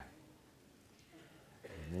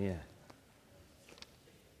Amen.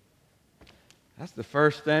 That's the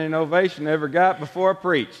first standing ovation I ever got before I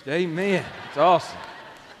preached. Amen. It's awesome.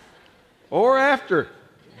 Or after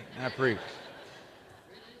I preached.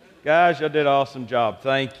 Guys, you did an awesome job.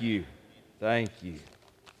 Thank you. Thank you.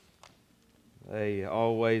 They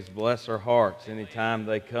always bless our hearts anytime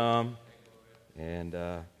they come.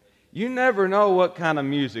 And you never know what kind of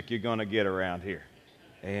music you're going to get around here.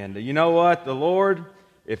 And you know what? The Lord,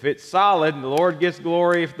 if it's solid, the Lord gets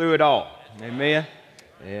glory through it all. Amen.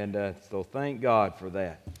 And so thank God for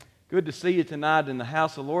that. Good to see you tonight in the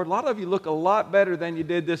house of the Lord. A lot of you look a lot better than you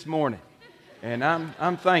did this morning. And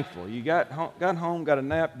I'm thankful. You got home, got a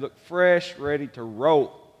nap, look fresh, ready to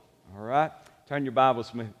roll. All right? Turn your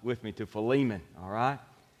Bibles with me to Philemon. All right?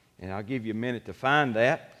 And I'll give you a minute to find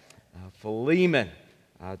that. Philemon.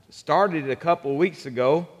 I started it a couple of weeks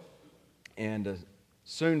ago and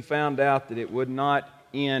soon found out that it would not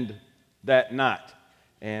end that night.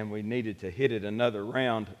 And we needed to hit it another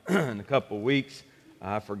round in a couple of weeks.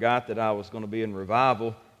 I forgot that I was going to be in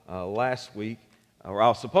revival last week. Or I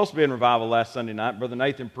was supposed to be in revival last Sunday night. Brother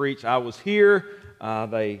Nathan preached. I was here.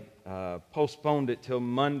 They postponed it till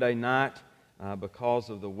Monday night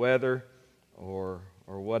because of the weather or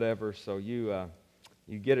whatever. So you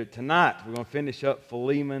get it tonight. We're going to finish up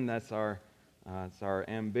Philemon. That's our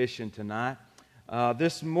ambition tonight.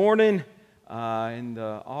 This morning, in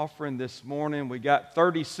the offering this morning, we got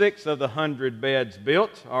 36 of the 100 beds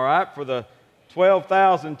built, all right, for the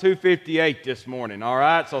 12,258 this morning, all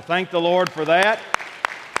right? So thank the Lord for that,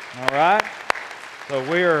 all right? So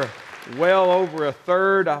we're well over a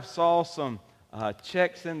third. I saw some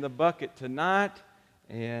checks in the bucket tonight,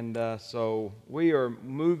 and so we are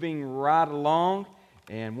moving right along,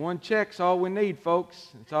 and one check's all we need, folks.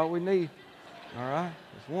 That's all we need, all right?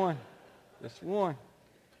 Just one.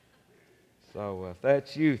 So if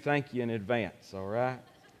that's you, thank you in advance, all right?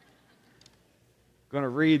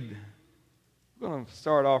 I'm going to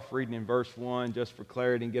start off reading in verse 1 just for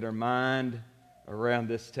clarity and get our mind around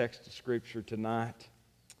this text of Scripture tonight.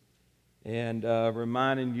 And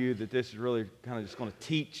reminding you that this is really kind of just going to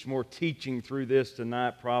teach, more teaching through this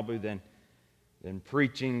tonight probably than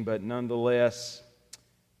preaching, but nonetheless.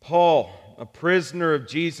 Paul, a prisoner of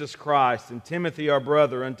Jesus Christ, and Timothy our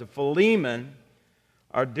brother, unto Philemon,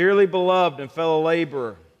 our dearly beloved and fellow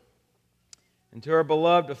laborer, and to our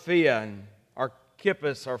beloved Apphia and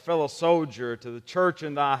Archippus, our fellow soldier, to the church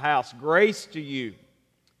in thy house, grace to you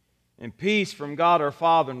and peace from God our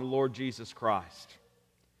Father and the Lord Jesus Christ.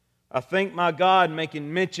 I thank my God,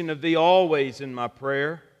 making mention of thee always in my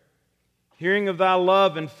prayer, hearing of thy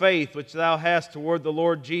love and faith which thou hast toward the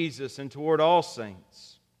Lord Jesus and toward all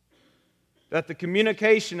saints, that the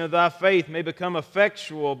communication of thy faith may become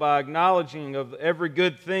effectual by acknowledging of every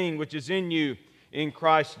good thing which is in you in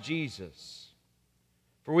Christ Jesus.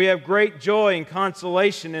 For we have great joy and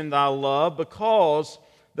consolation in thy love, because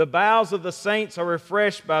the bowels of the saints are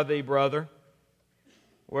refreshed by thee, brother.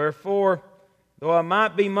 Wherefore, though I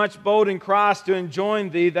might be much bold in Christ to enjoin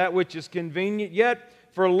thee that which is convenient, yet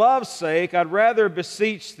for love's sake I'd rather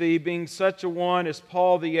beseech thee, being such a one as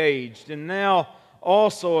Paul the aged, and now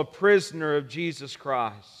also a prisoner of Jesus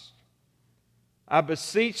Christ. I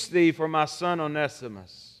beseech thee for my son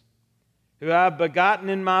Onesimus, who I have begotten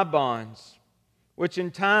in my bonds, which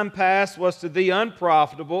in time past was to thee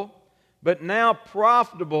unprofitable, but now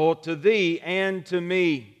profitable to thee and to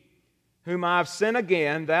me, whom I have sent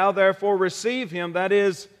again. Thou therefore receive him, that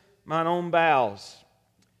is, mine own bowels,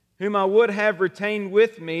 whom I would have retained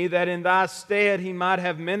with me, that in thy stead he might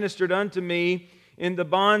have ministered unto me in the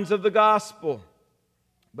bonds of the gospel.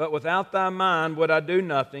 But without thy mind would I do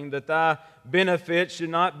nothing, that thy benefit should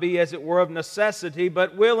not be as it were of necessity,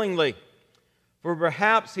 but willingly. For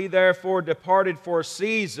perhaps he therefore departed for a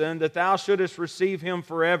season, that thou shouldest receive him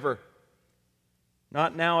forever.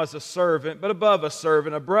 Not now as a servant, but above a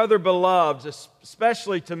servant, a brother beloved,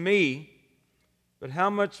 especially to me, but how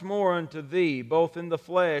much more unto thee, both in the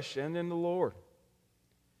flesh and in the Lord.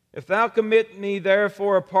 If thou count me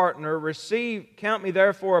therefore a partner, receive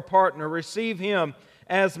him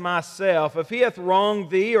as myself. If he hath wronged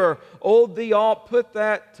thee or owed thee aught, put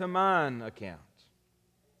that to mine account.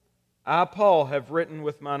 I, Paul, have written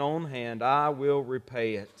with mine own hand, I will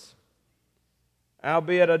repay it.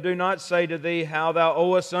 Albeit I do not say to thee how thou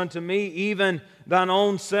owest unto me, even thine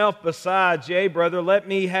own self besides. Yea, brother, let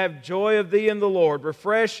me have joy of thee in the Lord.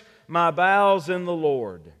 Refresh my bowels in the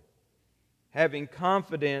Lord. Having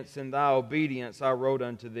confidence in thy obedience, I wrote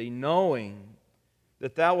unto thee, knowing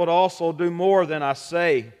that thou wilt also do more than I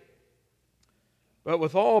say. But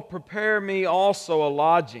withal prepare me also a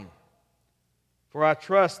lodging, for I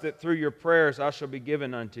trust that through your prayers I shall be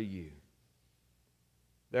given unto you.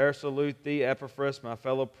 There salute thee, Epaphras, my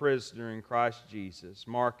fellow prisoner in Christ Jesus,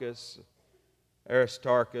 Marcus,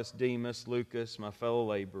 Aristarchus, Demas, Lucas, my fellow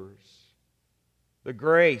laborers. The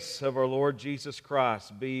grace of our Lord Jesus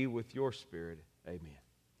Christ be with your spirit. Amen.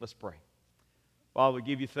 Let's pray. Father, we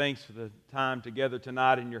give you thanks for the time together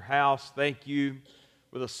tonight in your house. Thank you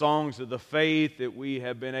for the songs of the faith that we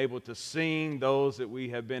have been able to sing, those that we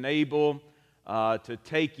have been able to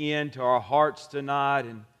take into our hearts tonight.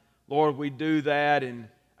 And Lord, we do that in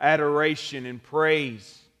adoration and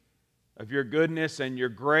praise of your goodness and your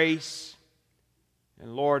grace.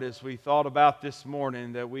 And Lord, as we thought about this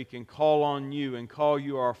morning, that we can call on you and call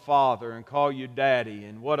you our Father and call you Daddy,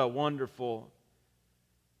 and what a wonderful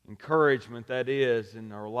encouragement that is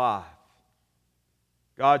in our life.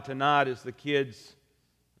 God, tonight as the kids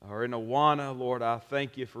are in Awana, Lord, I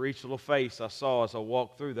thank you for each little face I saw as I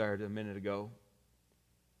walked through there a minute ago.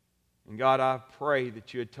 And God, I pray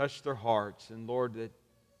that you had touched their hearts, and Lord, that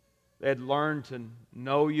they had learned to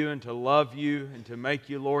know you and to love you and to make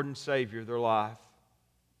you Lord and Savior of their life.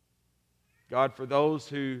 God, for those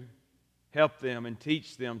who help them and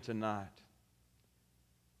teach them tonight,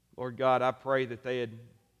 Lord God, I pray that they'd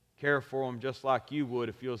care for them just like you would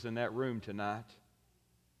if you was in that room tonight.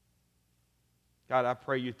 God, I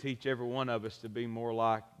pray you teach every one of us to be more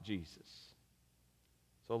like Jesus.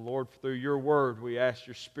 So, Lord, through your word, we ask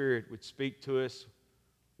your Spirit would speak to us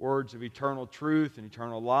words of eternal truth and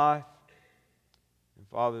eternal life. And,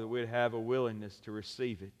 Father, that we'd have a willingness to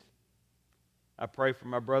receive it. I pray for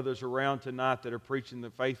my brothers around tonight that are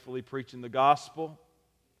faithfully preaching the gospel.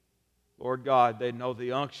 Lord God, they know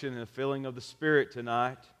the unction and the filling of the Spirit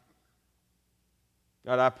tonight.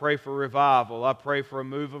 God, I pray for revival. I pray for a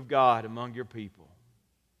move of God among your people.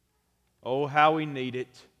 Oh, how we need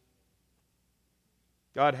it.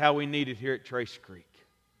 God, how we need it here at Trace Creek.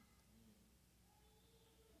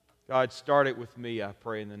 God, start it with me, I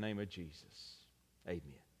pray, in the name of Jesus. Amen.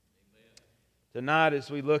 Tonight, as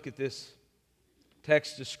we look at this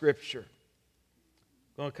text of Scripture,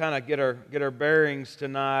 we're going to kind of get our bearings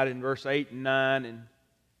tonight in verse 8 and 9, and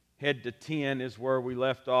head to 10 is where we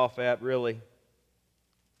left off at, really.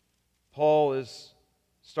 Paul is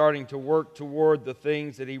starting to work toward the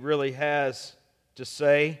things that he really has to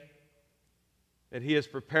say, that he is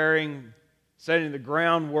preparing, setting the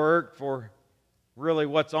groundwork for really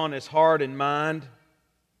what's on his heart and mind.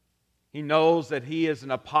 He knows that he is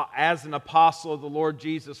as an apostle of the Lord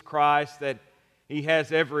Jesus Christ, that he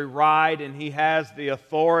has every right and he has the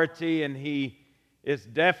authority, and he is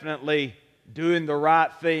definitely doing the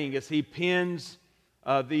right thing as he pens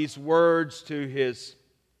these words to his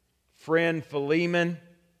friend Philemon.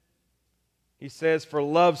 He says, "For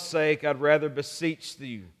love's sake, I'd rather beseech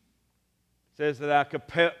you." He says that I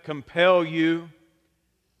compel you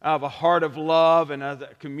out of a heart of love, and I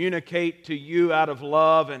communicate to you out of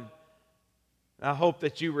love, and I hope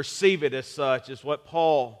that you receive it as such, is what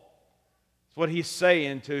he's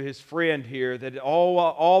saying to his friend here, that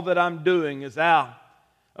all that I'm doing is out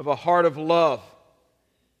of a heart of love.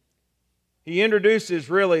 He introduces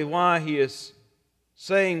really why he is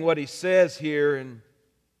saying what he says here in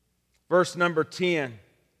verse number 10. It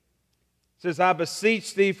says, "I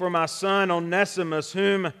beseech thee for my son Onesimus,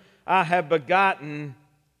 whom I have begotten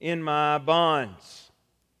in my bonds."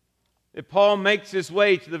 That Paul makes his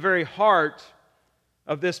way to the very heart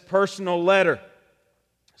of this personal letter.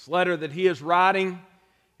 This letter that he is writing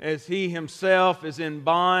as he himself is in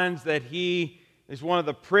bonds, that he is one of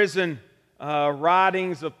the prison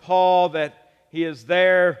writings of Paul, that he is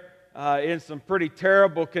there in some pretty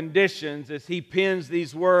terrible conditions as he pens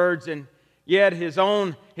these words, and yet his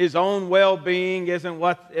own well-being isn't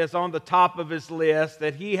what is on the top of his list,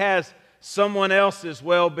 that he has someone else's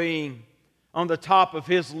well-being on the top of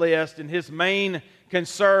his list, and his main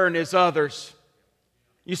concern is others.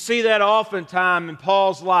 You see that oftentimes in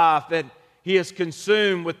Paul's life, that he is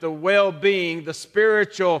consumed with the well-being, the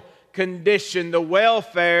spiritual condition, the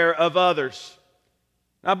welfare of others.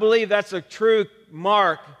 I believe that's a true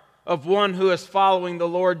mark of one who is following the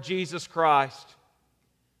Lord Jesus Christ.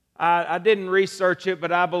 I didn't research it,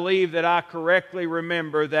 but I believe that I correctly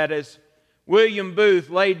remember that as William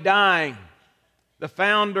Booth lay dying, the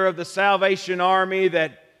founder of the Salvation Army,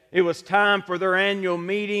 that it was time for their annual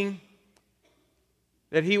meeting,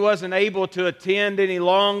 that he wasn't able to attend any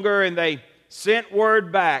longer, and they sent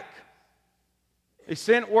word back. They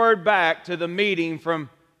sent word back to the meeting from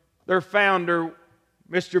their founder,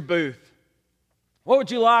 Mr. Booth. "What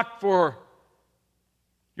would you like for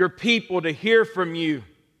your people to hear from you?"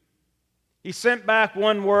 He sent back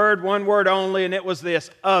one word only, and it was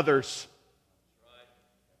this: others.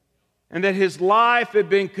 And that his life had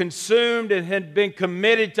been consumed and had been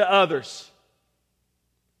committed to others.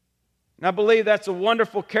 And I believe that's a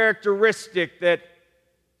wonderful characteristic that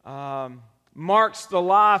marks the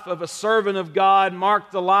life of a servant of God,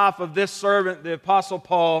 marked the life of this servant, the Apostle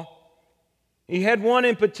Paul. He had one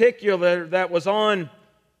in particular that was on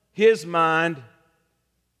his mind,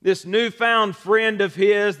 this newfound friend of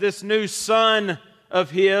his, this new son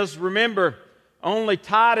of his. Remember, only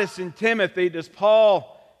Titus and Timothy does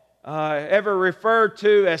Paul ever refer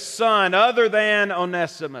to as son other than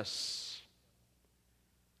Onesimus.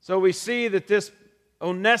 So we see that this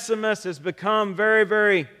Onesimus has become very,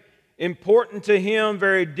 very important to him,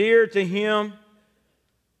 very dear to him.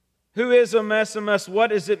 Who is Onesimus? What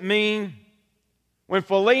does it mean? When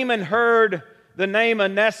Philemon heard the name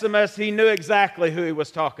Onesimus, he knew exactly who he was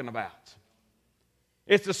talking about.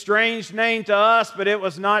 It's a strange name to us, but it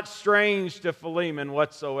was not strange to Philemon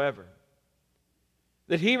whatsoever.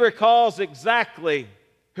 That he recalls exactly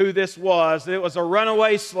who this was. It was a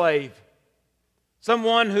runaway slave.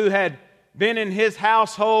 Someone who had been in his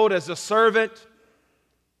household as a servant,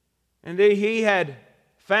 and he had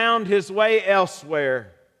found his way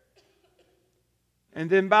elsewhere. And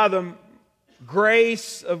then by the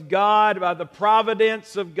grace of God, by the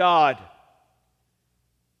providence of God,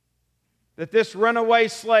 that this runaway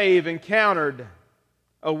slave encountered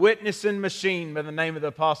a witnessing machine by the name of the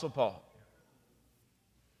Apostle Paul.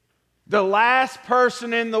 The last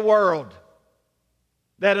person in the world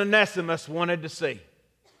that Onesimus wanted to see.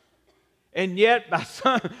 And yet, by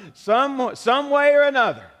some way or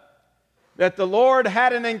another, that the Lord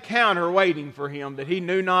had an encounter waiting for him that he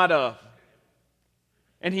knew not of.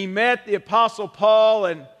 And he met the Apostle Paul,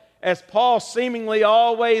 and as Paul seemingly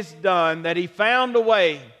always done, that he found a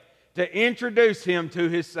way to introduce him to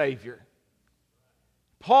his Savior.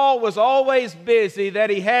 Paul was always busy,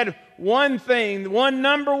 that he had one thing, one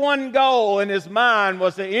number one goal in his mind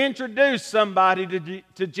was to introduce somebody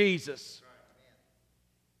to Jesus.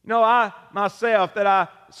 You know, I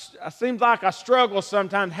seems like I struggle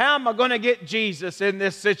sometimes. How am I going to get Jesus in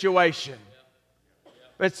this situation?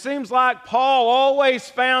 But it seems like Paul always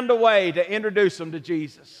found a way to introduce them to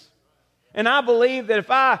Jesus. And I believe that if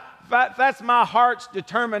that's my heart's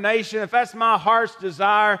determination, if that's my heart's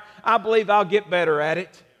desire, I believe I'll get better at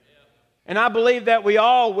it. And I believe that we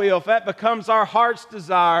all will if that becomes our heart's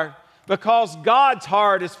desire, because God's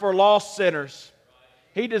heart is for lost sinners.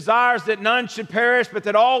 He desires that none should perish, but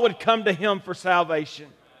that all would come to Him for salvation.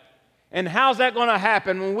 And how's that going to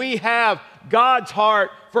happen? When we have God's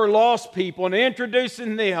heart for lost people and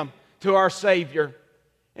introducing them to our Savior.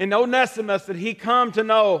 And Onesimus, that he come to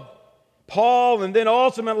know Paul, and then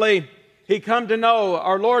ultimately he come to know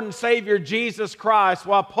our Lord and Savior Jesus Christ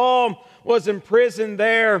while Paul was imprisoned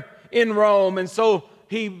there in Rome. And so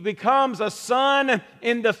he becomes a son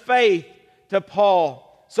in the faith to Paul.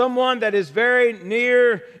 Someone that is very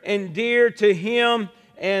near and dear to him.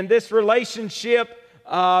 And this relationship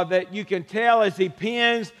that you can tell as he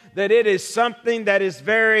pens that it is something that is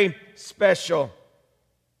very special.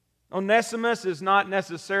 Onesimus is not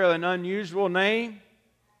necessarily an unusual name,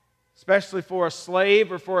 especially for a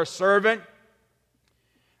slave or for a servant.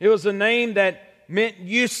 It was a name that meant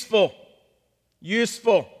useful.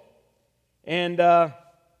 Useful. And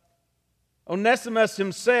Onesimus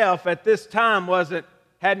himself at this time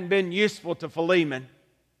hadn't been useful to Philemon.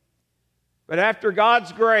 But after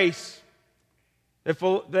God's grace,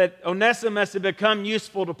 that Onesimus had become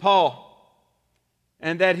useful to Paul.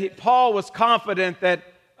 And that Paul was confident that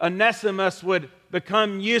Onesimus would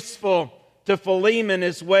become useful to Philemon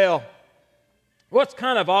as well. What's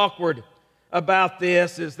kind of awkward about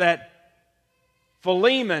this is that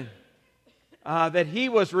Philemon, that he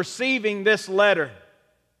was receiving this letter,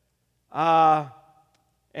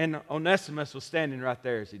 and Onesimus was standing right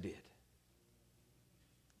there as he did.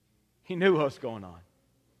 He knew what was going on.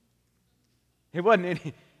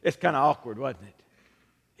 It's kind of awkward, wasn't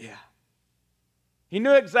it? Yeah. He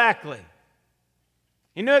knew exactly.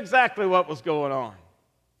 He knew exactly what was going on.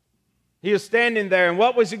 He was standing there, and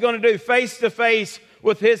what was he going to do? Face to face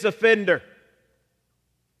with his offender.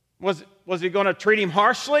 Was he going to treat him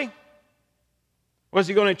harshly? Was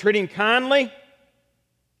he going to treat him kindly?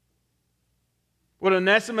 Would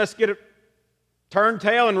Onesimus get a turn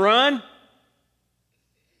tail and run?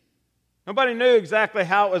 Nobody knew exactly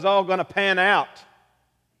how it was all going to pan out.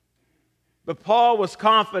 But Paul was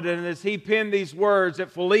confident as he penned these words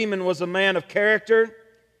that Philemon was a man of character,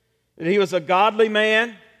 that he was a godly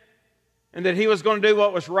man, and that he was going to do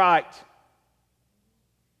what was right.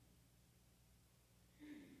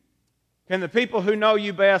 Can the people who know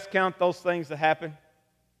you best count those things that happen?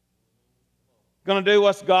 Going to do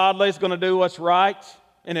what's godly, is going to do what's right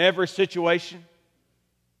in every situation.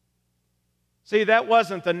 See, that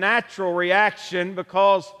wasn't the natural reaction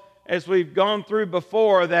because as we've gone through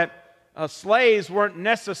before, that slaves weren't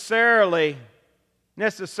necessarily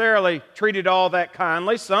treated all that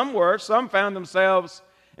kindly. Some were. Some found themselves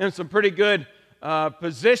in some pretty good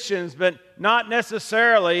positions, but not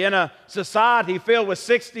necessarily in a society filled with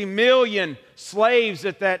 60 million slaves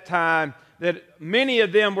at that time, that many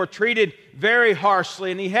of them were treated very harshly,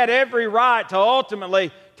 and he had every right to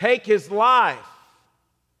ultimately take his life.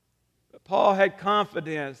 But Paul had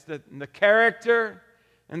confidence that in the character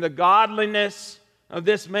and the godliness of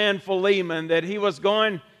this man Philemon, that he was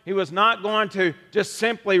not going to just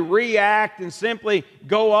simply react and simply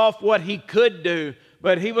go off what he could do,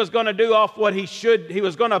 but he was going to do off what he should. He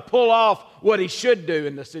was going to pull off what he should do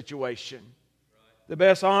in the situation. The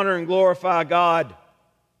best honor and glorify God.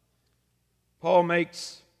 Paul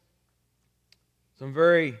makes some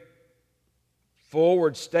very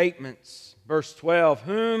forward statements. Verse 12,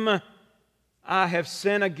 whom I have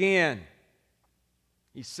sent again.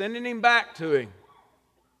 He's sending him back to him.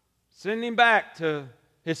 Sending him back to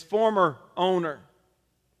his former owner.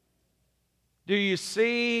 Do you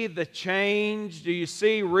see the change? Do you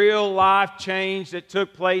see real life change that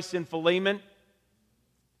took place in Philemon?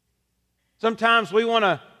 Sometimes we want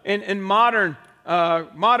to, in modern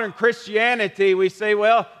Christianity, we say,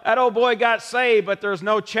 well, that old boy got saved, but there's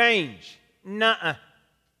no change. Nuh-uh.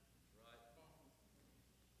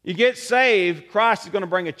 You get saved, Christ is going to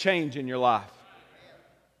bring a change in your life.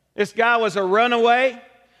 This guy was a runaway.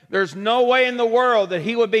 There's no way in the world that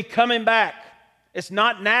he would be coming back. It's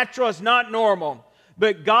not natural, it's not normal.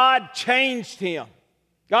 But God changed him.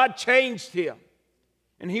 God changed him.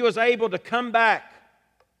 And he was able to come back,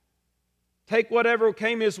 take whatever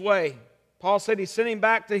came his way. Paul said he sent him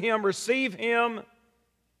back to him, receive him.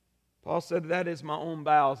 Paul said, that is my own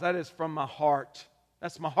bowels. That is from my heart.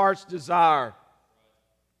 That's my heart's desire.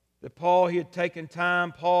 That Paul, he had taken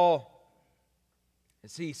time. Paul,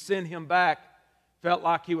 as he sent him back, felt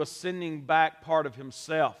like he was sending back part of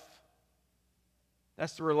himself.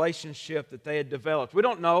 That's the relationship that they had developed. We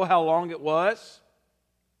don't know how long it was.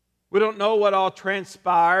 We don't know what all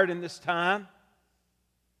transpired in this time.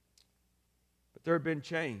 But there had been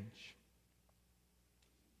change.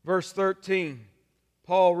 Verse 13,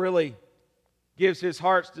 Paul really gives his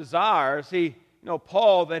heart's desires.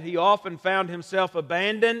 Paul, that he often found himself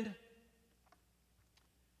abandoned.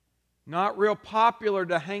 Not real popular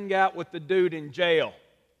to hang out with the dude in jail.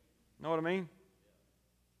 Know what I mean?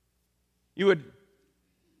 You would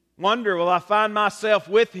wonder, will I find myself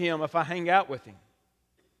with him if I hang out with him?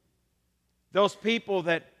 Those people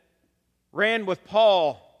that ran with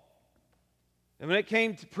Paul, and when it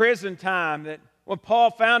came to prison time, that when Paul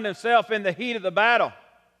found himself in the heat of the battle,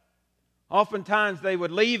 oftentimes they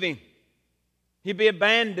would leave him. He'd be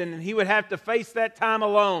abandoned and he would have to face that time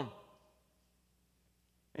alone.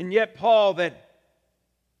 And yet Paul,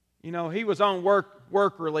 he was on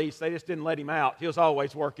work release. They just didn't let him out. He was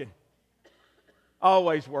always working.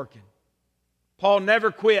 Always working. Paul never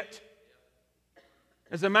quit.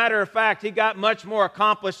 As a matter of fact, he got much more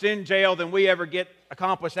accomplished in jail than we ever get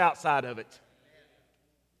accomplished outside of it.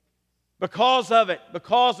 Because of it,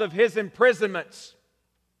 because of his imprisonments,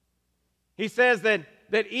 he says that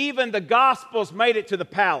even the Gospels made it to the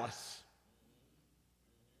palace.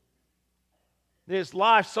 His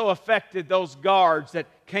life so affected those guards that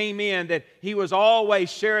came in that he was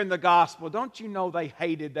always sharing the gospel. Don't you know they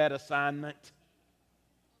hated that assignment?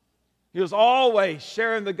 He was always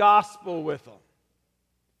sharing the gospel with them.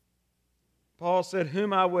 Paul said,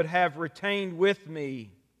 whom I would have retained with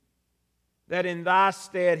me, that in thy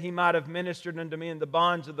stead he might have ministered unto me in the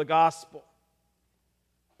bonds of the gospel.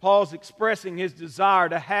 Paul's expressing his desire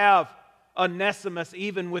to have Onesimus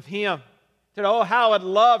even with him. He said, oh, how I'd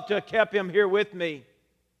love to have kept him here with me.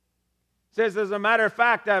 He says, as a matter of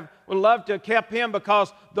fact, I would love to have kept him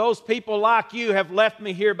because those people like you have left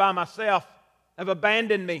me here by myself, have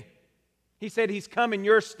abandoned me. He said, he's come in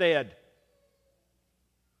your stead.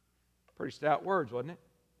 Pretty stout words, wasn't it?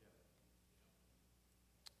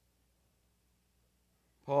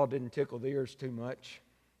 Paul didn't tickle the ears too much.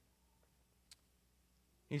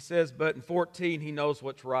 He says, but in 14, he knows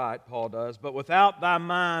what's right, Paul does. But without thy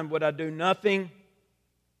mind would I do nothing,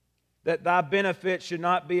 that thy benefit should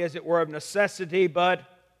not be as it were of necessity, but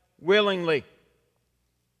willingly.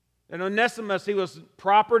 And Onesimus, he was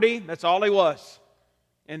property, that's all he was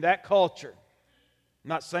in that culture. I'm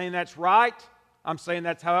not saying that's right, I'm saying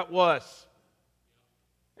that's how it was.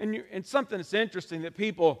 And something that's interesting that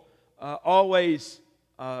people always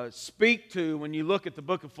speak to when you look at the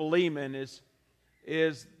book of Philemon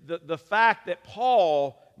is the fact that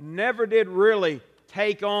Paul never did really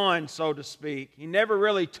take on, so to speak. He never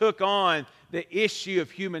really took on the issue of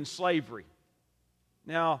human slavery.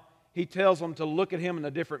 Now, he tells them to look at him in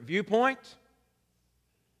a different viewpoint.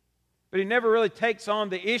 But he never really takes on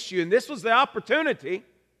the issue. And this was the opportunity,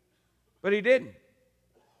 but he didn't.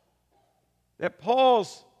 That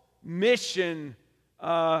Paul's mission,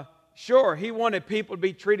 sure, he wanted people to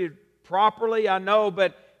be treated properly, I know,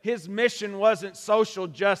 but his mission wasn't social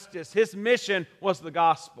justice. His mission was the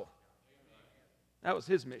gospel. That was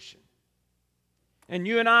his mission. And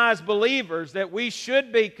you and I as believers, that we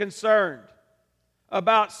should be concerned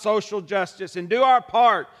about social justice and do our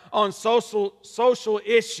part on social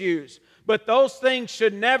issues. But those things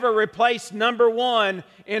should never replace number one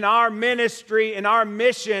in our ministry and our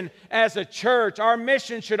mission as a church. Our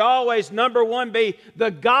mission should always, number one, be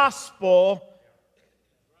the gospel.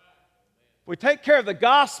 If we take care of the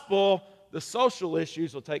gospel, the social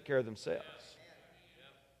issues will take care of themselves.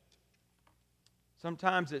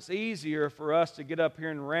 Sometimes it's easier for us to get up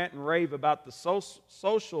here and rant and rave about the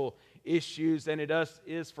social issues than it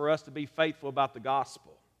is for us to be faithful about the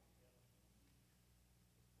gospel.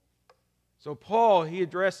 So Paul, he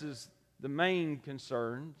addresses the main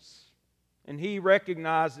concerns, and he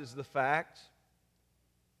recognizes the fact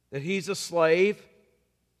that he's a slave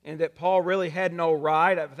and that Paul really had no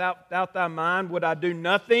right. Without thy mind would I do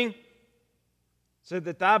nothing, so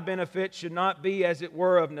that thy benefit should not be as it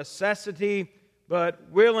were of necessity, but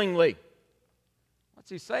willingly. What's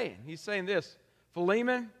he saying? He's saying this,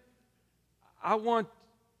 Philemon, I want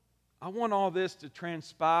all this to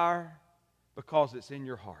transpire because it's in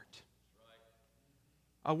your heart.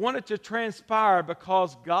 I want it to transpire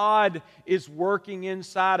because God is working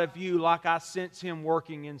inside of you like I sense Him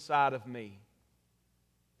working inside of me.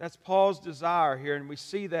 That's Paul's desire here, and we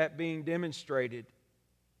see that being demonstrated.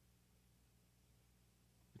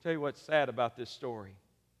 I'll tell you what's sad about this story.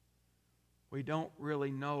 We don't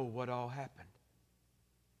really know what all happened.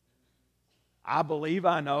 I believe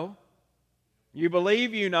I know. You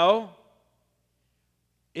believe you know.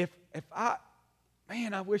 I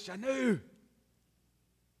wish I knew.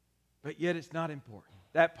 But yet it's not important.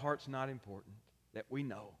 That part's not important, that we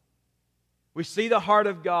know. We see the heart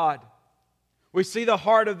of God. We see the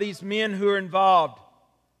heart of these men who are involved.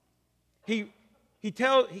 He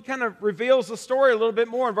kind of reveals the story a little bit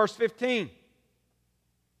more in verse 15.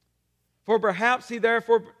 For perhaps he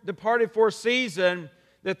therefore departed for a season,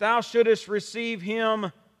 that thou shouldest receive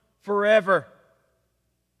him forever.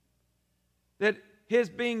 That his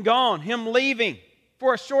being gone, him leaving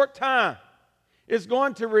for a short time, is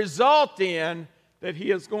going to result in that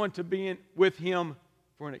he is going to be with him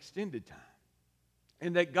for an extended time.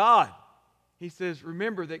 And that God, he says,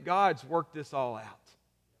 remember that God's worked this all out.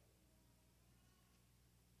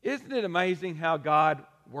 Isn't it amazing how God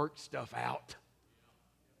works stuff out?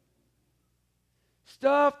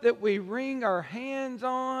 Stuff that we wring our hands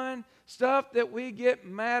on, stuff that we get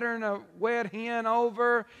madder than a wet hen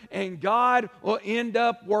over, and God will end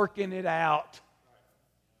up working it out.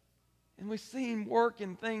 And we see Him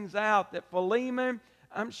working things out. That Philemon,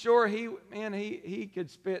 I'm sure he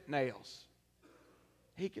could spit nails.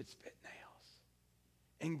 He could spit nails.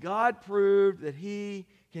 And God proved that He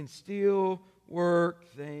can still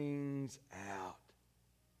work things out.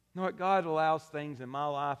 You know what? God allows things in my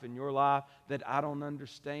life, in your life, that I don't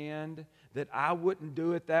understand, that I wouldn't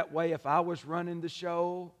do it that way if I was running the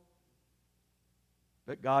show.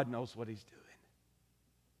 But God knows what He's doing.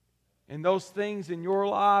 And those things in your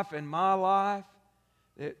life and my life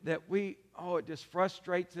it just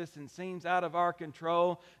frustrates us and seems out of our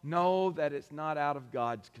control. Know that it's not out of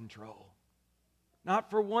God's control. Not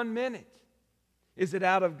for 1 minute is it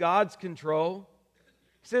out of God's control.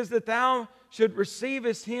 He says that thou should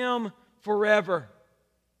receivest him forever.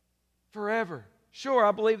 Forever. Sure,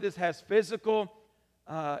 I believe this has physical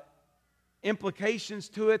implications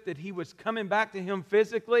to it, that he was coming back to him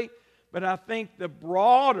physically. But I think the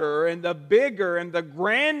broader and the bigger and the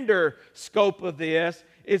grander scope of this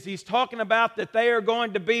is he's talking about that they are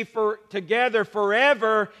going to be together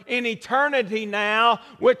forever in eternity now,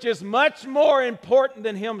 which is much more important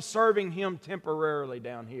than him serving him temporarily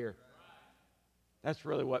down here. That's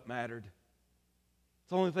really what mattered. It's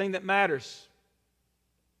the only thing that matters.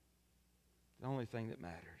 The only thing that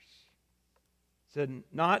matters. It said,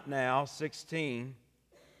 not now, 16.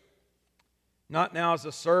 Not now as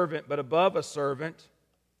a servant, but above a servant,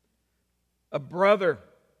 a brother,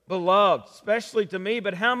 beloved, especially to me,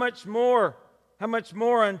 but how much more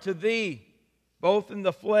unto thee, both in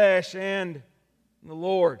the flesh and in the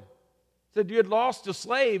Lord. It said you had lost a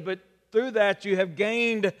slave, but through that you have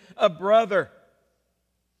gained a brother.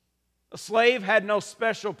 A slave had no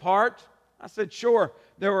special part. I said, sure,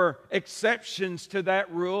 there were exceptions to that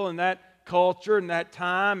rule and that culture and that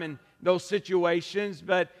time and those situations,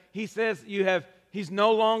 but he says you have he's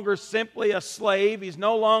no longer simply a slave. He's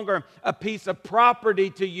no longer a piece of property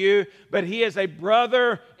to you, but he is a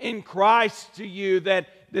brother in Christ to you, that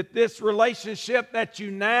this relationship that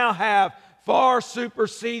you now have far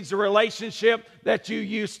supersedes the relationship that you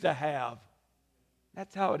used to have.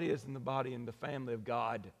 That's how it is in the body and the family of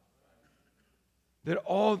God.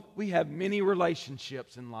 We have many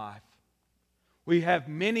relationships in life. We have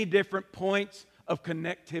many different points of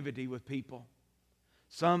connectivity with people.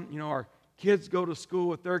 Some, our kids go to school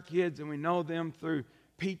with their kids and we know them through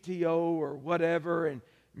PTO or whatever, and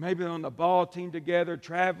maybe on the ball team together,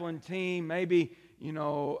 traveling team, maybe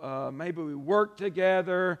maybe we work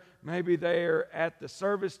together, maybe they're at the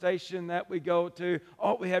service station that we go to.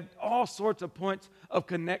 We have all sorts of points of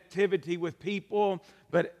connectivity with people,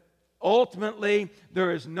 but ultimately,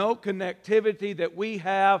 there is no connectivity that we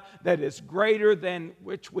have that is greater than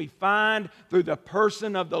which we find through the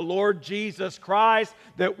person of the Lord Jesus Christ,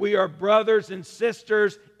 that we are brothers and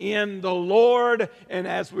sisters in the Lord. And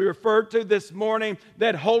as we referred to this morning,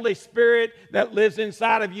 that Holy Spirit that lives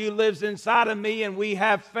inside of you lives inside of me, and we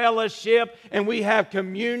have fellowship and we have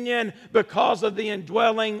communion because of the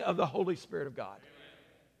indwelling of the Holy Spirit of God.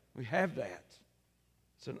 We have that.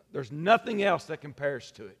 So there's nothing else that compares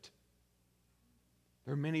to it.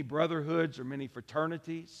 There are many brotherhoods or many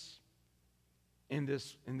fraternities in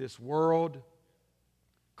this world,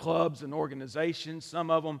 clubs and organizations. Some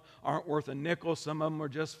of them aren't worth a nickel. Some of them are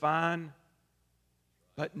just fine.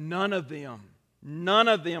 But none of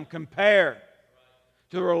them compare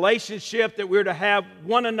to the relationship that we're to have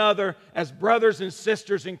one another as brothers and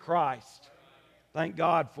sisters in Christ. Thank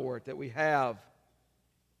God for it, that we have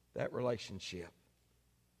that relationship.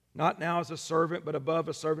 Not now as a servant, but above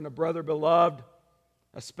a servant, a brother beloved.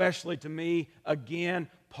 Especially to me, again,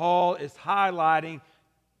 Paul is highlighting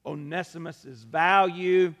Onesimus'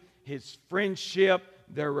 value, his friendship,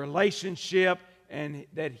 their relationship, and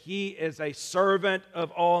that he is a servant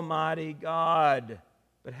of Almighty God.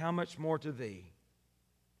 But how much more to thee?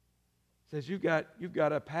 He says, you've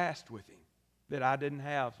got a past with him that I didn't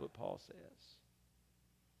have, is what Paul says.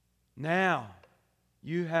 Now,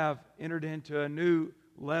 you have entered into a new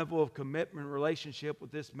level of commitment relationship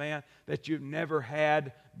with this man that you've never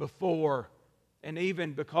had before. And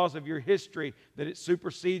even because of your history, that it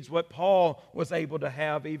supersedes what Paul was able to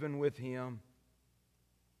have even with him.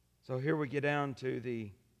 So here we get down to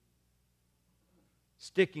the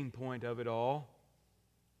sticking point of it all.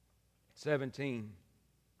 17.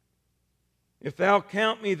 If thou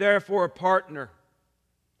count me therefore a partner,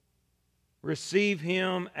 receive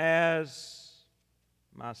him as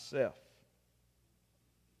myself.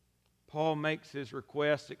 Paul makes his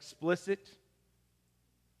request explicit.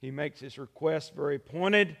 He makes his request very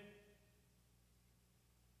pointed.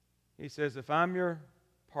 He says, if I'm your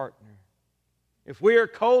partner, if we are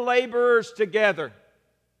co-laborers together,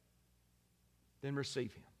 then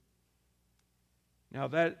receive him. Now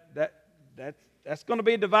that's going to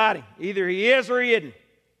be dividing. Either he is or he isn't.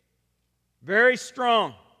 Very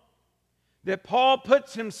strong. That Paul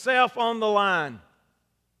puts himself on the line.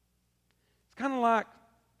 It's kind of like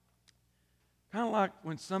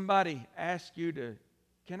when somebody asks you to,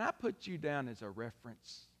 can I put you down as a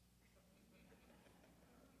reference?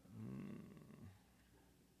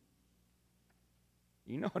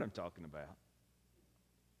 You know what I'm talking about.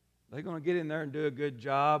 Are they going to get in there and do a good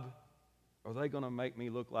job, or are they going to make me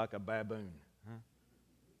look like a baboon? Huh?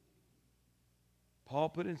 Paul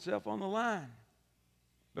put himself on the line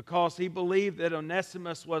because he believed that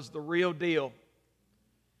Onesimus was the real deal.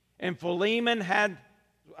 And Philemon had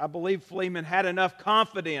enough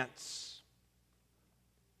confidence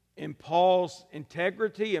in Paul's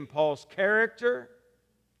integrity and Paul's character.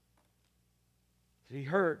 He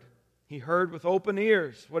heard with open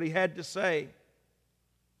ears what he had to say.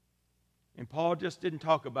 And Paul just didn't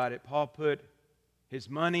talk about it. Paul put his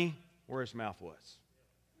money where his mouth was.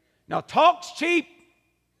 Now, talk's cheap,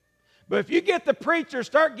 but if you get the preacher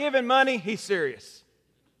start giving money, he's serious.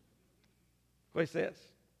 That's what he says.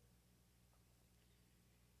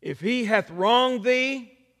 If he hath wronged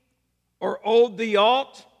thee or owed thee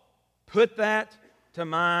aught, put that to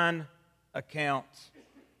mine account.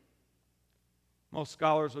 Most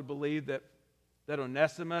scholars would believe that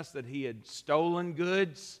Onesimus, that he had stolen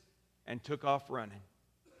goods and took off running.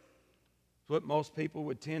 That's what most people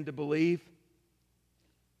would tend to believe.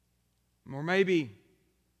 Or maybe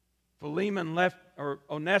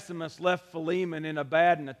Onesimus left Philemon in a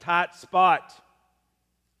bad and a tight spot,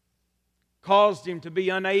 caused him to be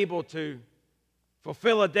unable to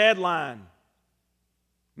fulfill a deadline,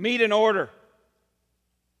 meet an order.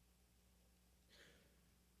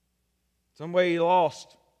 Some way he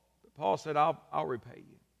lost. But Paul said, I'll repay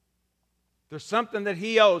you. there's something that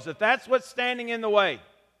he owes, if that's what's standing in the way,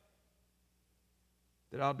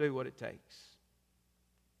 that I'll do what it takes.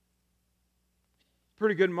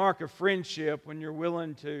 Pretty good mark of friendship when you're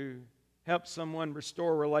willing to help someone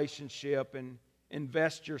restore a relationship and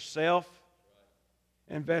invest yourself,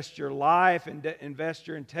 invest your life, and invest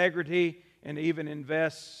your integrity, and even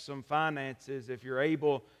invest some finances if you're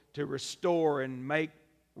able to restore and make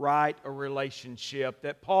right a relationship.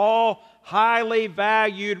 That Paul highly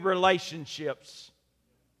valued relationships.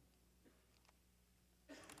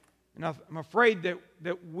 And I'm afraid that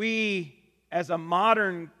we, as a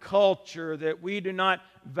modern culture, that we do not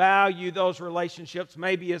value those relationships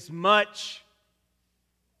maybe as much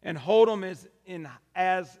and hold them as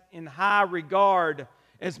in high regard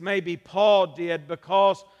as maybe Paul did,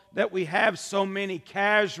 because that we have so many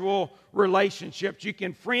casual relationships. You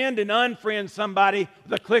can friend and unfriend somebody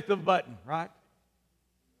with a click of a button, right?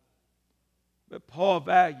 But Paul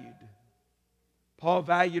valued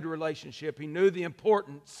a relationship. He knew the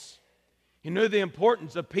importance. He knew the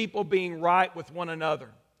importance of people being right with one another.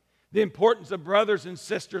 The importance of brothers and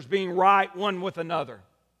sisters being right one with another.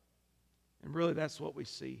 And really that's what we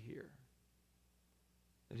see here.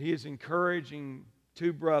 That he is encouraging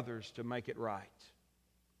two brothers to make it right.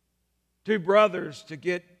 Two brothers to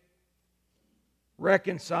get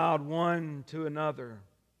reconciled one to another.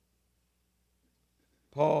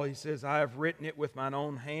 Paul, he says, I have written it with mine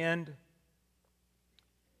own hand.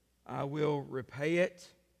 I will repay it.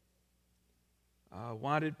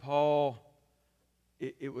 Why did Paul,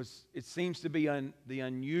 it seems to be the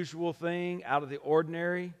unusual thing, out of the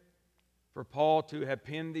ordinary, for Paul to have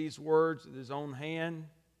penned these words with his own hand.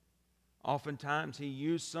 Oftentimes he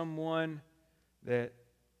used someone that,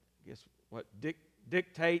 I guess, would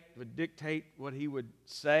dictate what he would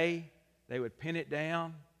say. They would pen it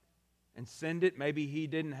down and send it. Maybe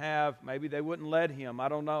they wouldn't let him, I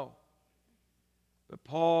don't know. But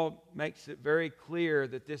Paul makes it very clear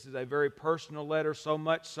that this is a very personal letter, so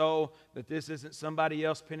much so that this isn't somebody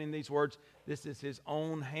else penning these words. This is his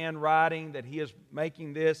own handwriting, that he is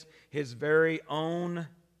making this his very own.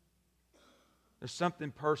 There's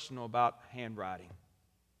something personal about handwriting.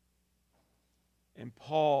 And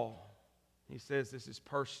Paul, he says this is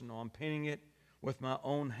personal. I'm penning it with my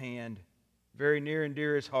own hand, very near and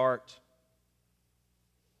dear his heart.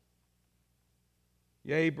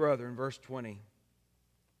 Yea, brother, in verse 20.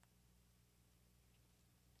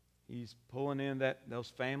 He's pulling in those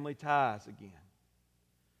family ties again.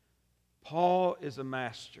 Paul is a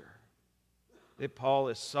master. That Paul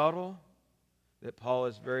is subtle. That Paul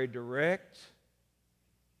is very direct.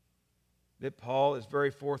 That Paul is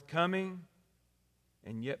very forthcoming.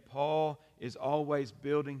 And yet Paul is always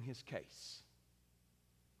building his case.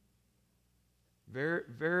 Very,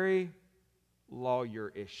 very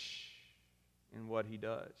lawyer-ish in what he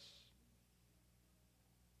does.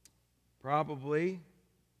 Probably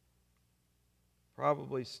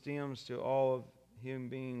stems to all of him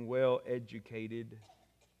being well educated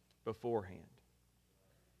beforehand.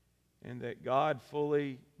 And that God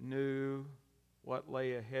fully knew what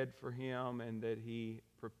lay ahead for him, and that he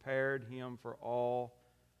prepared him for all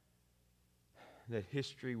that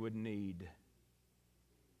history would need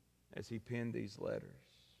as he penned these letters.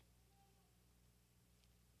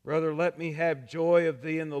 Brother, let me have joy of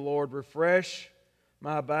thee in the Lord. Refresh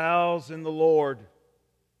my bowels in the Lord.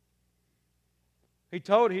 He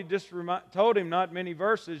told him not many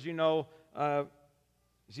verses, as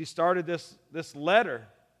he started this letter,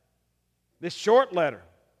 this short letter,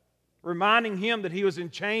 reminding him that he was in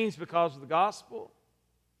chains because of the gospel.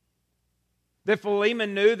 That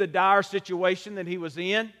Philemon knew the dire situation that he was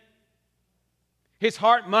in. His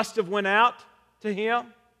heart must have went out to him.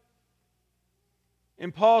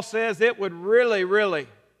 And Paul says it would really, really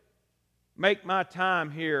make my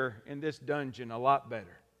time here in this dungeon a lot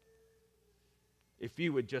better if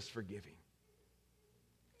you would just forgive him.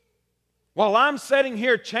 While I'm sitting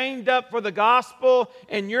here chained up for the gospel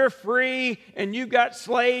and you're free and you've got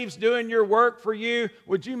slaves doing your work for you,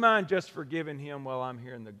 would you mind just forgiving him while I'm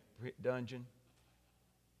here in the dungeon?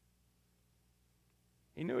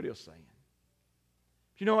 He knew what he was saying.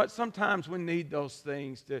 You know what? Sometimes we need those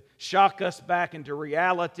things to shock us back into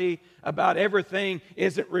reality about everything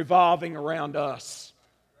isn't revolving around us.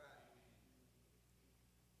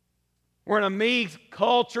 We're in a me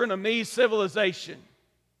culture and a me civilization.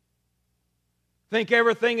 Think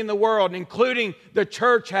everything in the world, including the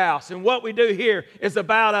church house and what we do here, is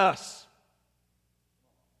about us.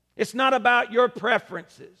 It's not about your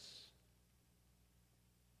preferences.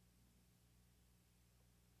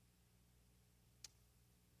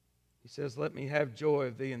 He says, let me have joy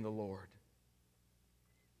of thee in the Lord.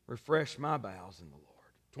 Refresh my bowels in the Lord.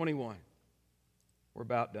 21. We're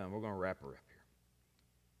about done. We're going to wrap her up here.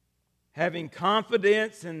 Having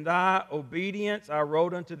confidence in thy obedience, I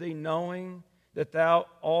wrote unto thee, knowing that thou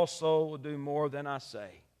also will do more than I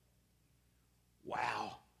say.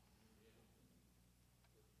 Wow.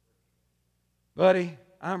 Buddy,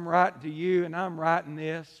 I'm writing to you, and I'm writing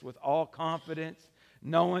this with all confidence,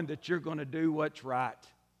 knowing that you're going to do what's right.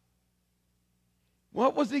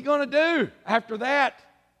 What was he going to do after that?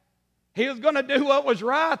 He was going to do what was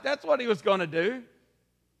right. That's what he was going to do.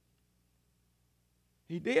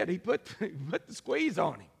 He did. He put the squeeze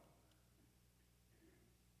on him.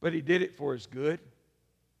 But he did it for his good.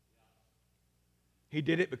 He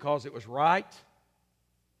did it because it was right.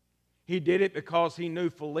 He did it because he knew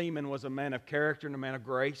Philemon was a man of character and a man of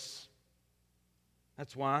grace.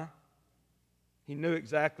 That's why. He knew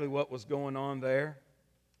exactly what was going on there.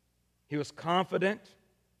 He was confident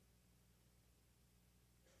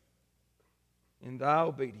in thy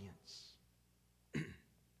obedience.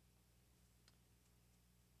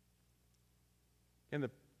 Can the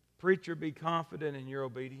preacher be confident in your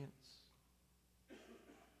obedience?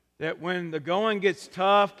 That when the going gets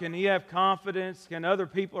tough, can he have confidence? Can other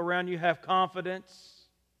people around you have confidence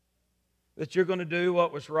that you're going to do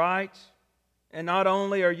what was right? And not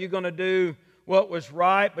only are you going to do what was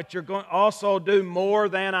right, but you're going to also do more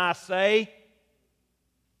than I say.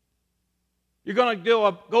 You're going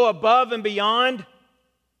to go above and beyond.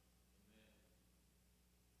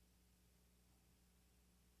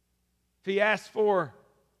 If he asks for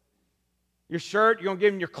your shirt, you're going to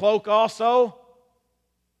give him your cloak also?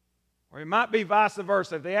 Or it might be vice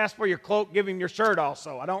versa. If they ask for your cloak, give him your shirt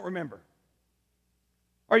also. I don't remember.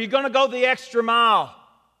 Are you going to go the extra mile?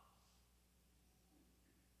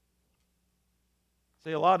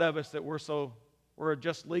 See, a lot of us that we're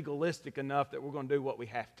just legalistic enough that we're going to do what we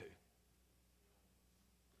have to.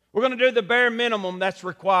 We're going to do the bare minimum that's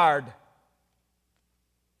required.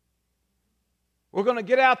 We're going to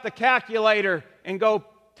get out the calculator and go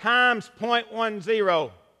times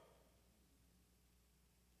 0.10.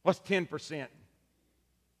 What's 10%?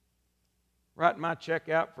 Write my check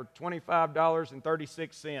out for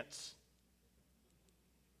 $25.36.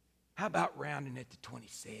 How about rounding it to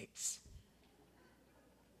 26?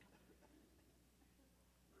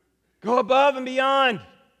 Go above and beyond.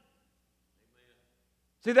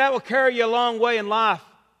 See, that will carry you a long way in life.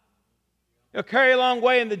 It'll carry you a long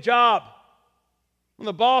way in the job. When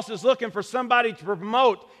the boss is looking for somebody to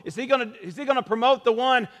promote, is he going to promote the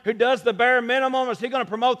one who does the bare minimum, or is he going to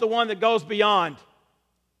promote the one that goes beyond?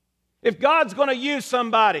 If God's going to use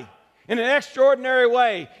somebody in an extraordinary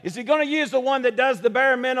way, is he going to use the one that does the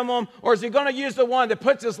bare minimum, or is he going to use the one that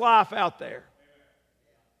puts his life out there?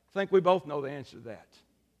 I think we both know the answer to that.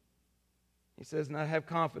 He says, and I have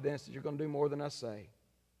confidence that you're going to do more than I say.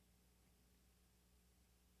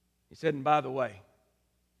 He said, and by the way,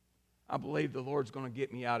 I believe the Lord's going to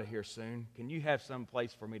get me out of here soon. Can you have some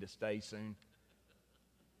place for me to stay soon?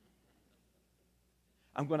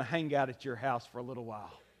 I'm going to hang out at your house for a little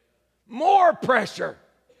while. More pressure.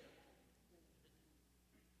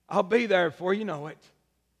 I'll be there before you know it.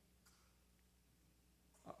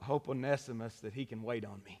 I hope Onesimus that he can wait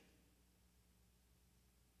on me.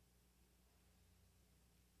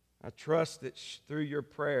 I trust that through your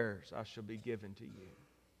prayers I shall be given to you.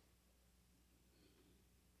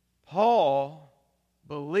 Paul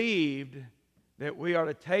believed that we are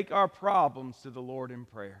to take our problems to the Lord in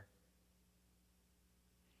prayer.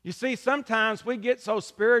 You see, sometimes we get so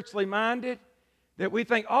spiritually minded that we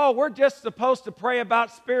think, oh, we're just supposed to pray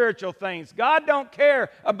about spiritual things. God don't care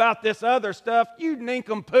about this other stuff. You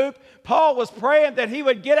nincompoop. Paul was praying that he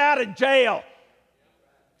would get out of jail.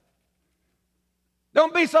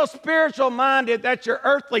 Don't be so spiritual minded that you're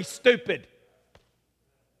earthly stupid.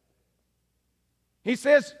 He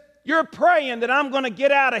says, you're praying that I'm going to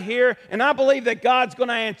get out of here, and I believe that God's going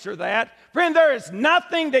to answer that. Friend, there is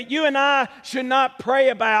nothing that you and I should not pray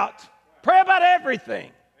about. Pray about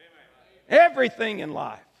everything. Everything in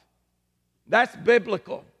life. That's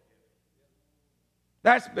biblical.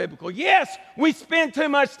 That's biblical. Yes, we spend too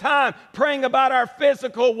much time praying about our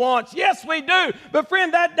physical wants. Yes, we do. But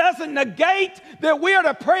friend, that doesn't negate that we are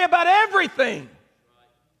to pray about everything.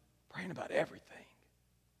 Praying about everything.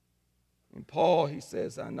 And Paul, he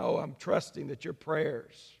says, I know I'm trusting that your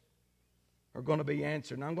prayers are going to be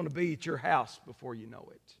answered. And I'm going to be at your house before you know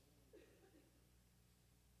it.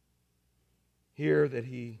 Here that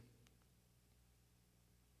he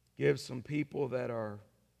gives some people that are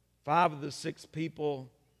 5 of the 6 people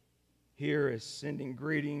here as sending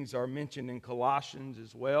greetings are mentioned in Colossians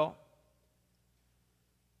as well.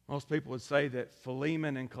 Most people would say that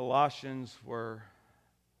Philemon and Colossians were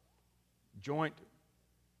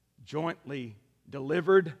jointly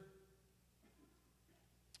delivered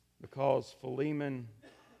because Philemon,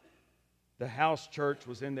 the house church,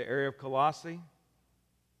 was in the area of Colossae.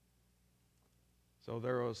 So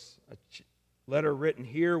there was a letter written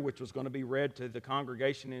here which was going to be read to the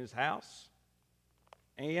congregation in his house.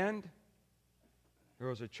 And there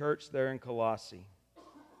was a church there in Colossae.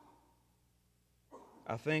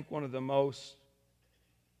 I think one of the most,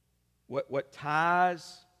 what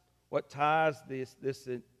ties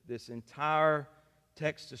this entire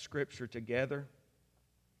text of Scripture together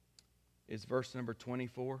is verse number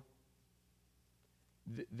 24.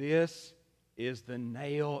 This is the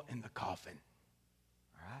nail in the coffin.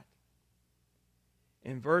 All right?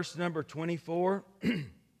 In verse number 24,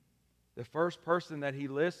 the first person that he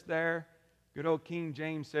lists there, good old King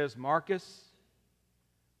James says Marcus,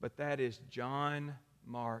 but that is John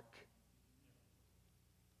Mark.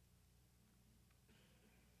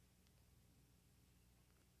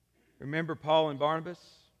 Remember Paul and Barnabas?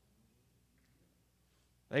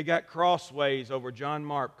 They got crossways over John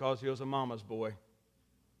Mark because he was a mama's boy.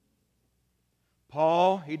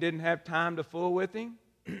 Paul, he didn't have time to fool with him.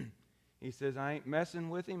 He says, I ain't messing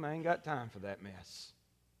with him. I ain't got time for that mess.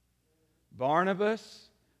 Barnabas,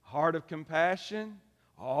 heart of compassion,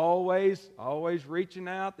 always reaching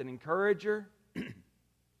out, an encourager.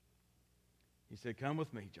 He said, come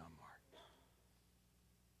with me, John Mark.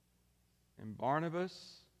 And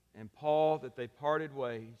Barnabas and Paul, that they parted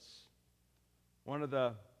ways. One of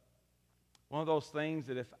those things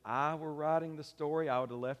that if I were writing the story, I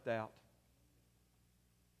would have left out.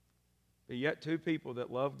 But yet two people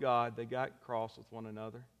that love God, they got cross with one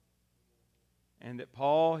another. And that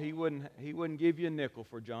Paul, he wouldn't give you a nickel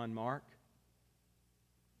for John Mark.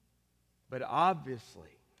 But obviously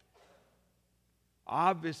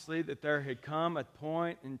that there had come a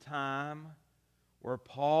point in time where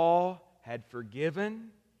Paul had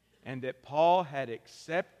forgiven, and that Paul had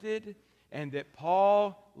accepted, and that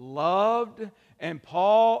Paul loved, and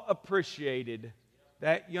Paul appreciated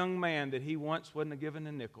that young man that he once wouldn't have given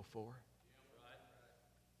a nickel for.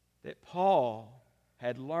 That Paul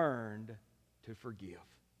had learned to forgive.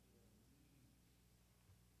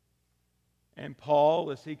 And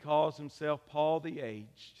Paul, as he calls himself, Paul the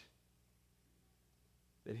aged,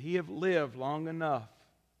 that he have lived long enough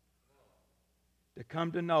to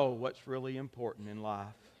come to know what's really important in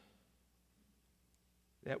life.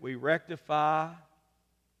 That we rectify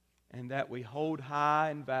and that we hold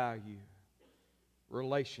high in value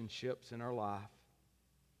relationships in our life.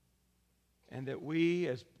 And that we,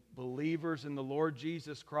 as believers in the Lord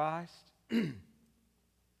Jesus Christ,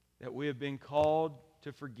 that we have been called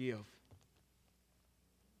to forgive.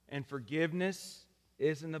 And forgiveness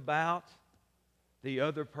isn't about the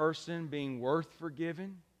other person being worth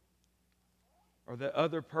forgiving or the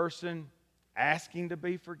other person asking to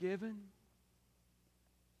be forgiven.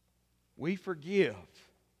 We forgive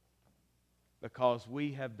because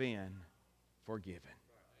we have been forgiven.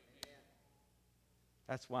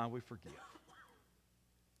 That's why we forgive.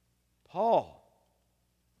 Paul,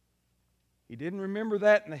 he didn't remember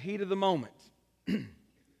that in the heat of the moment,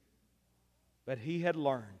 but he had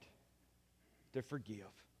learned to forgive.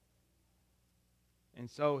 And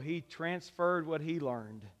so he transferred what he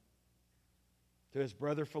learned to his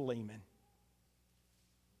brother Philemon.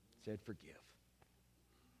 Said, forgive.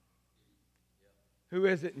 Who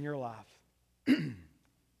is it in your life? Who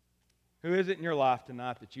is it in your life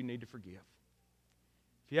tonight that you need to forgive?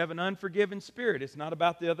 If you have an unforgiving spirit, it's not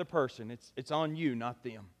about the other person. It's on you, not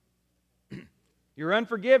them. Your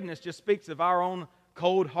unforgiveness just speaks of our own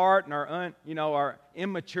cold heart and our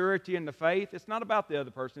immaturity in the faith. It's not about the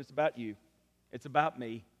other person. It's about you. It's about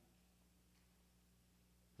me.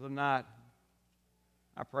 Tonight,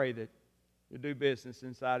 I pray that you'll do business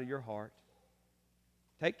inside of your heart.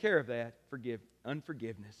 Take care of that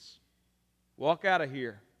unforgiveness. Walk out of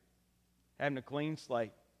here having a clean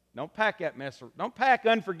slate. Don't pack that mess. Don't pack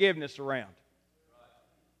unforgiveness around.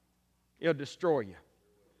 It'll destroy you.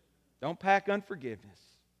 Don't pack unforgiveness.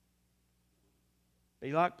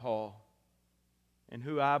 Be like Paul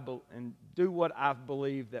and do what I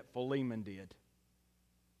believe that Philemon did.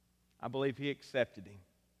 I believe he accepted him,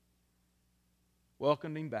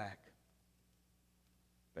 welcomed him back,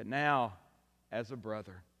 but now as a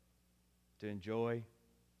brother to enjoy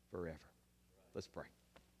forever. Let's pray.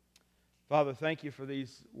 Father, thank you for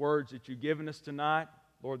these words that you've given us tonight.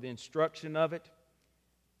 Lord, the instruction of it.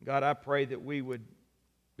 God, I pray that we would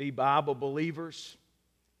be Bible believers.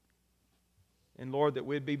 And Lord, that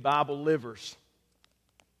we'd be Bible livers.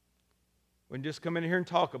 We wouldn't just come in here and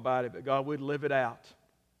talk about it, but God, we'd live it out.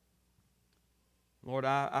 Lord,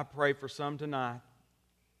 I pray for some tonight,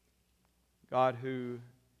 God, who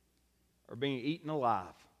are being eaten alive.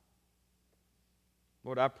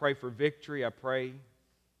 Lord, I pray for victory. I pray,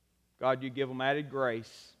 God, you give them added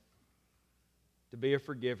grace to be a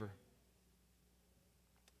forgiver.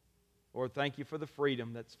 Lord, thank you for the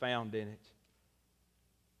freedom that's found in it.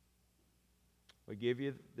 We give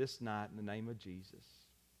you this night in the name of Jesus.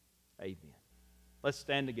 Amen. Let's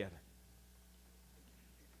stand together.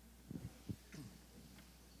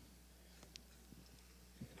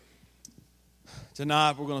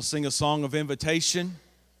 Tonight we're going to sing a song of invitation.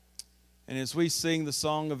 And as we sing the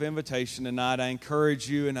song of invitation tonight, I encourage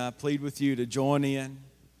you and I plead with you to join in.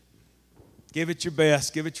 Give it your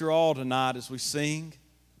best. Give it your all tonight as we sing.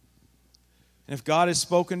 And if God has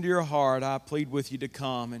spoken to your heart, I plead with you to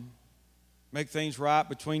come and make things right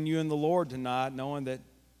between you and the Lord tonight, knowing that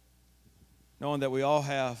we all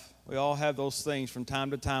have those things from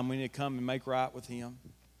time to time we need to come and make right with Him.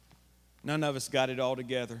 None of us got it all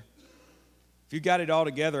together. If you got it all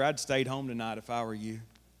together, I'd stayed home tonight if I were you.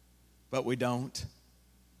 But we don't.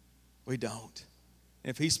 We don't. And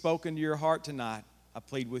if He's spoken to your heart tonight, I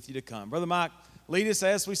plead with you to come. Brother Mike, lead us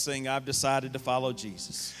as we sing, I've decided to follow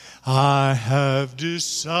Jesus. I have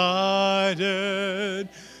decided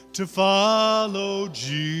to follow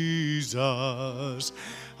Jesus.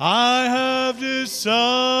 I have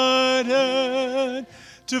decided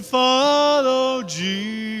to follow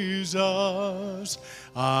Jesus.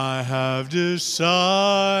 I have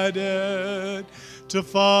decided to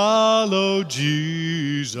follow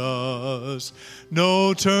Jesus.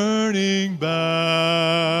 No turning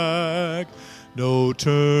back, no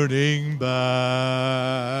turning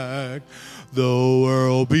back. The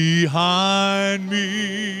world behind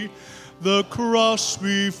me, the cross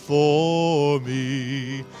before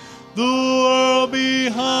me. The world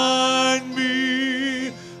behind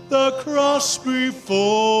me, the cross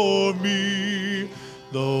before me.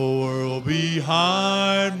 The world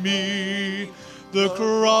behind me, the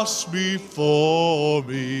cross before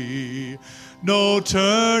me. No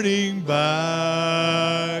turning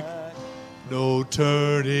back, no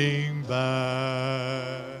turning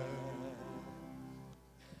back.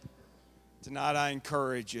 Tonight I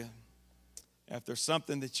encourage you, if there's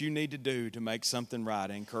something that you need to do to make something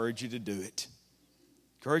right, I encourage you to do it.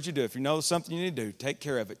 Encourage you to do it. If you know something you need to do, take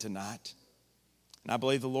care of it tonight. And I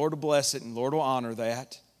believe the Lord will bless it and the Lord will honor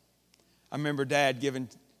that. I remember Dad giving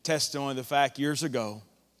testimony of the fact years ago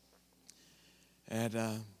at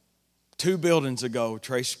 2 buildings ago,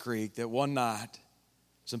 Trace Creek, that one night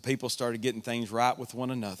some people started getting things right with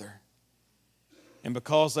one another. And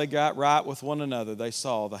because they got right with one another, they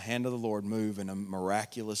saw the hand of the Lord move in a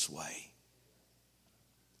miraculous way.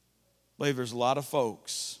 I believe there's a lot of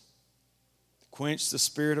folks quench the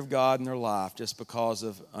Spirit of God in their life just because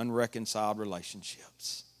of unreconciled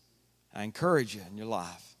relationships. I encourage you in your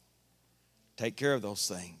life, take care of those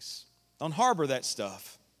things. Don't harbor that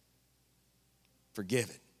stuff. Forgive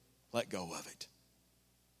it. Let go of it.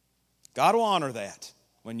 God will honor that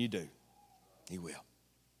when you do. He will.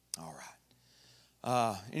 All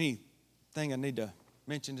right. Anything I need to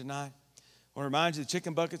mention tonight? I want to remind you the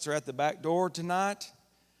chicken buckets are at the back door tonight.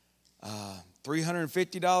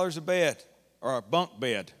 $350 a bed, or a bunk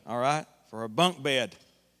bed, all right, for a bunk bed.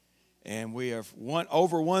 And we are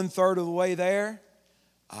over 1/3 of the way there.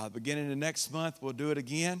 Beginning of next month, we'll do it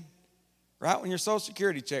again, right when your Social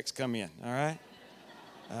Security checks come in, all right?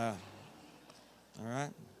 All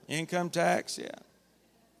right, income tax, yeah.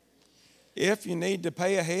 If you need to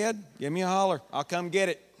pay ahead, give me a holler. I'll come get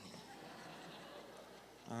it.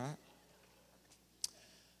 All right.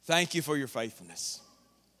 Thank you for your faithfulness.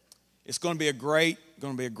 It's going to be a great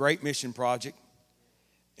mission project,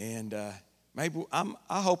 and maybe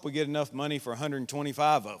I hope we get enough money for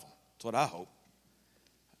 125 of them. That's what I hope.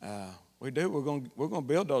 We do. We're going to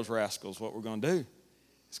build those rascals. What we're going to do.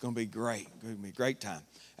 It's going to be great. It's going to be a great time.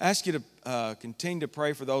 I ask you to continue to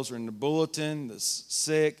pray for those who are in the bulletin, the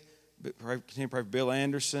sick. Continue to pray for Bill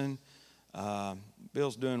Anderson.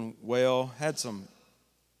 Bill's doing well. Had some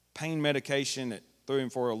pain medication that threw him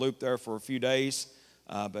for a loop there for a few days.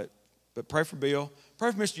 But pray for Bill.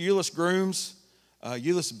 Pray for Mr. Euless Grooms.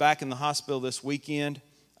 Euless is back in the hospital this weekend.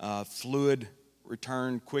 Fluid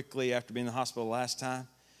returned quickly after being in the hospital last time.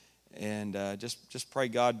 And just pray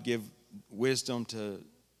God give wisdom to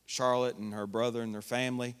Charlotte and her brother and their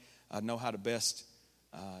family. Know how to best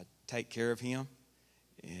take care of him.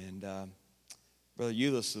 And Brother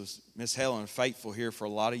Euless was Miss Helen faithful here for a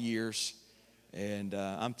lot of years. And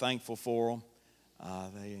I'm thankful for them.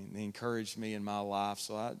 They encouraged me in my life,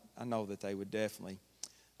 so I know that they would definitely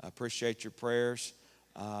appreciate your prayers.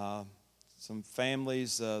 Some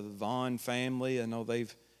families, the Vaughn family, I know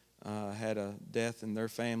they've had a death in their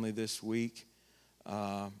family this week.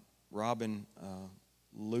 Robin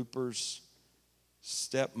Looper's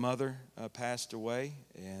stepmother passed away,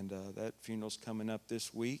 and that funeral's coming up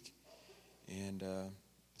this week. And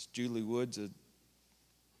it's Julie Woods,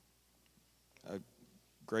 a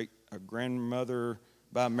grandmother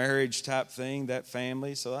by marriage type thing, that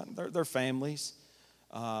family. So they're families.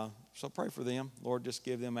 So pray for them. Lord, just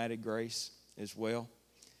give them added grace as well.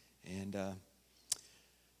 And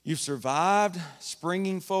you've survived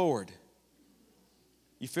springing forward.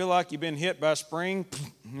 You feel like you've been hit by spring,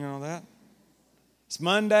 you know that? It's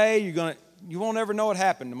Monday, you won't ever know what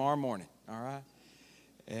happened tomorrow morning, all right?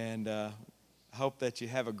 And I hope that you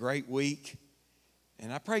have a great week.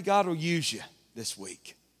 And I pray God will use you this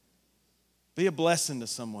week. Be a blessing to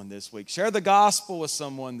someone this week. Share the gospel with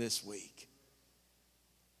someone this week.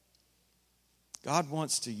 God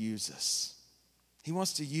wants to use us. He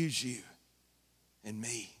wants to use you and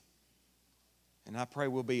me. And I pray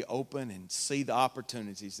we'll be open and see the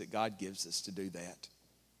opportunities that God gives us to do that.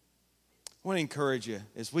 I want to encourage you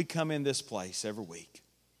as we come in this place every week,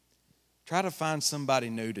 try to find somebody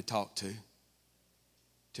new to talk to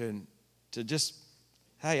just,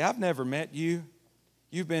 hey, I've never met you.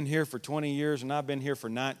 You've been here for 20 years and I've been here for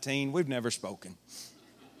 19. We've never spoken.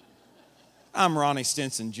 I'm Ronnie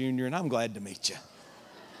Stinson Jr. and I'm glad to meet you.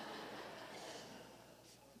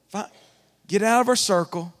 Get out of our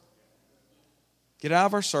circle. Get out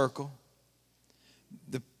of our circle.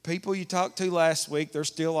 The people you talked to last week, they're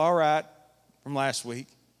still all right from last week.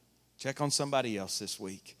 Check on somebody else this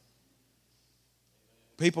week.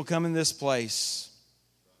 People come in this place.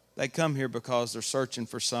 They come here because they're searching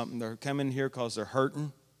for something. They're coming here because they're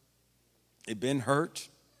hurting. They've been hurt.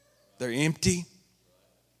 They're empty.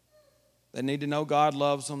 They need to know God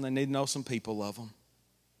loves them. They need to know some people love them.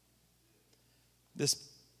 This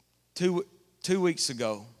 2 weeks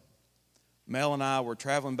ago, Mel and I were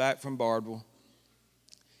traveling back from Bardwell.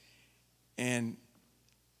 And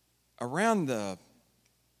around the,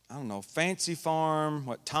 Fancy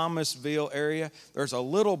Farm, Thomasville area, there's a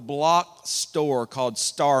little block store called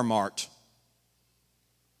Star Mart.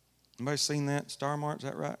 Anybody seen that? Star Mart, is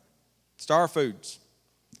that right? Star Foods.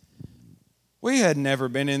 We had never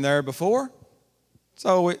been in there before.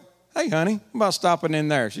 So, hey, honey, how about stopping in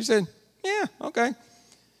there? She said, yeah, okay.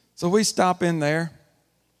 So we stop in there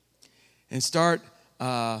and start,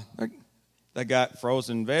 they got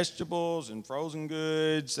frozen vegetables and frozen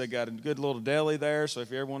goods. They got a good little deli there. So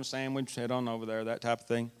if you ever want a sandwich, head on over there, that type of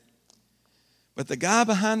thing. But the guy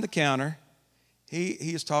behind the counter, he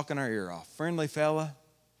is talking our ear off. Friendly fella.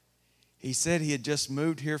 He said he had just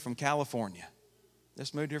moved here from California.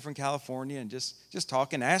 And just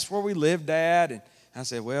talking, asked where we lived at. And I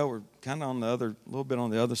said, well, we're kind of a little bit on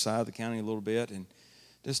the other side of the county a little bit. And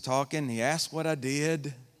just talking. He asked what I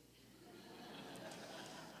did.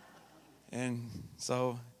 And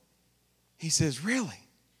so he says, really?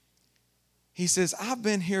 He says, I've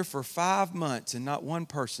been here for 5 months and not one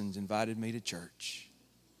person's invited me to church.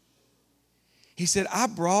 He said, I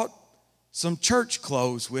brought some church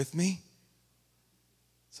clothes with me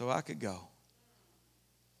so I could go.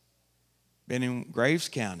 Been in Graves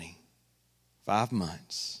County 5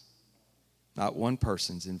 months. Not one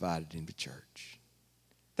person's invited him to church.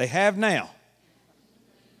 They have now.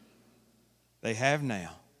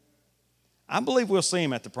 I believe we'll see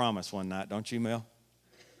him at the Promise one night, don't you, Mel?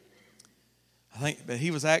 I think, but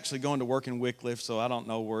he was actually going to work in Wycliffe, so I don't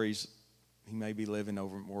know where he may be living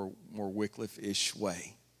over more Wycliffe-ish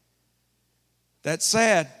way. That's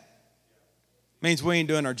sad. Means we ain't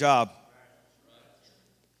doing our job.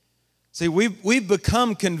 See, we've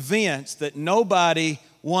become convinced that nobody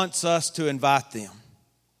wants us to invite them.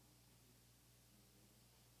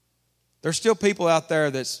 There's still people out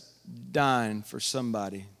there that's dying for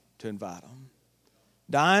somebody to invite them.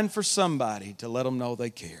 Dying for somebody to let them know they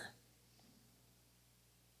care.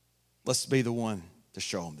 Let's be the one to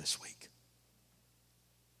show them this week.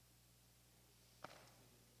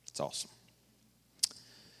 It's awesome.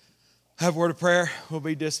 Have a word of prayer. We'll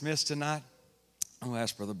be dismissed tonight. I'm going to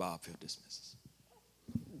ask Brother Bob if he'll dismiss us.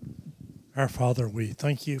 Our Father, we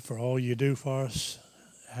thank you for all you do for us.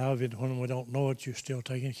 However, when we don't know it, you're still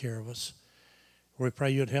taking care of us. We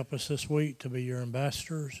pray you'd help us this week to be your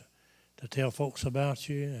ambassadors, to tell folks about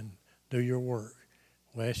you and do your work.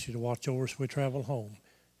 We ask you to watch over us as we travel home.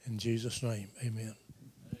 In Jesus' name, amen.